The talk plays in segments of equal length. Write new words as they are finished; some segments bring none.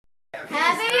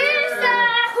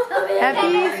Happy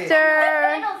Easter.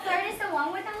 Third is the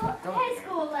one with the high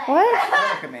school leg. What?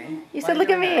 Look at me. You said look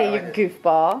at me, you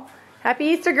goofball. Happy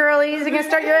Easter, girlies. You're going to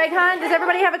start your egg hunt? Does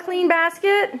everybody have a clean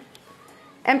basket?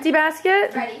 Empty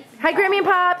basket? Ready. Hi, Grammy and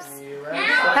Pops.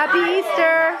 Happy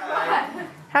Easter.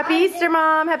 Happy Easter,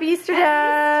 Mom. Happy Easter,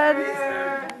 Dad.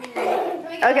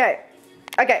 Okay.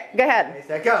 Okay, go ahead.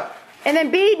 Set, go. And then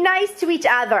be nice to each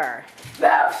other.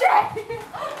 No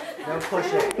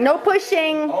pushing. No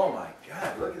pushing. Oh my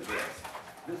God, look at this.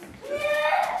 This is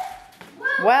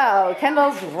just... Wow,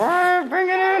 Kendall's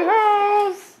bringing in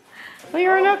house.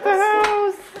 Clearing up the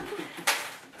house.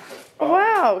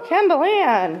 Wow, Kendall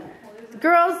Ann.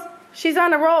 Girls, she's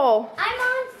on a roll. I'm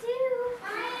on too.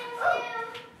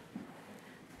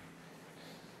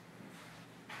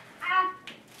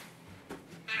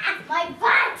 My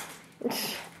butt.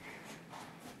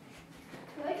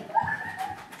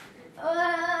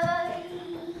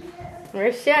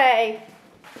 Where's Shay?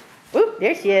 Oop,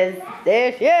 there she is.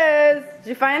 There she is. Did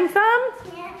you find some?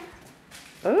 Yeah.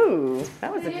 Ooh,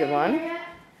 that was a good one.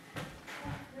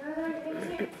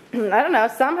 I don't know.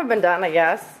 Some have been done, I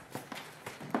guess.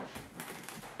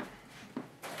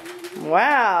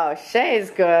 Wow,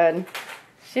 Shay's good.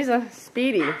 She's a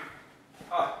speedy.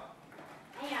 Oh.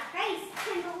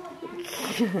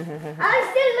 I'm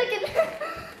still looking.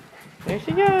 There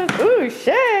she goes. Ooh,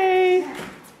 Shay.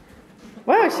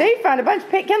 Whoa, Shay found a bunch.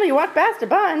 Kendall, you walked past a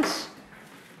bunch.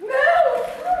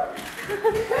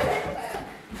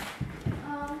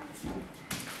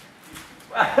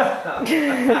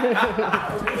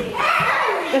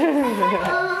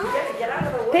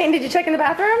 Peyton, did you check in the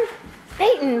bathroom?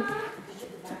 Peyton.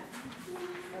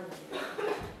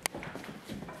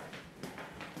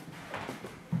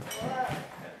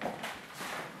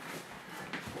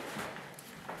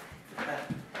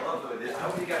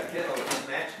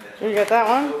 You got that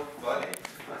one? So funny.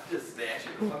 Let's just snatch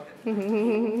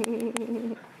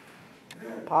it.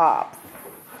 Pops.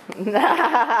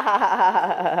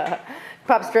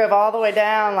 Pops drove all the way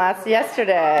down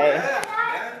yesterday.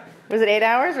 Yeah. Was it 8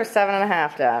 hours or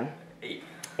 7.5, Dad? 8.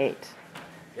 8.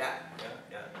 Yeah.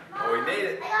 Oh, we made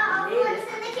it. I got also ones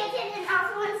in the kitchen and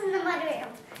also ones in the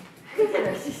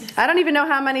mudroom. I don't even know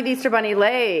how many the Easter Bunny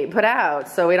put out,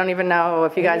 so we don't even know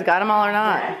if you guys got them all or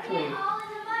not.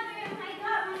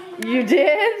 You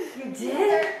did? You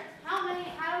did? How many?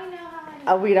 How do we know how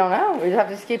many? We don't know. We just have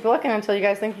to just keep looking until you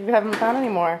guys think you haven't found any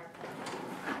more.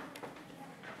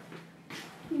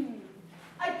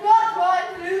 I got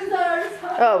one, losers.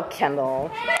 Oh, Kendall.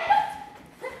 Hey!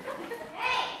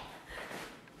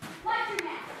 Watch your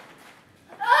mouth.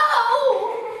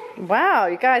 Oh! Wow,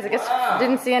 you guys, I guess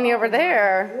didn't see any over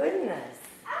there. Goodness.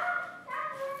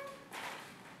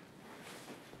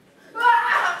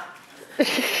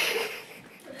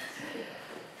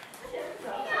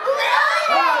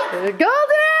 Goldie!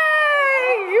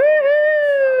 Woohoo!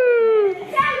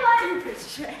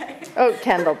 Oh,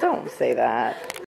 Kendall, don't say that.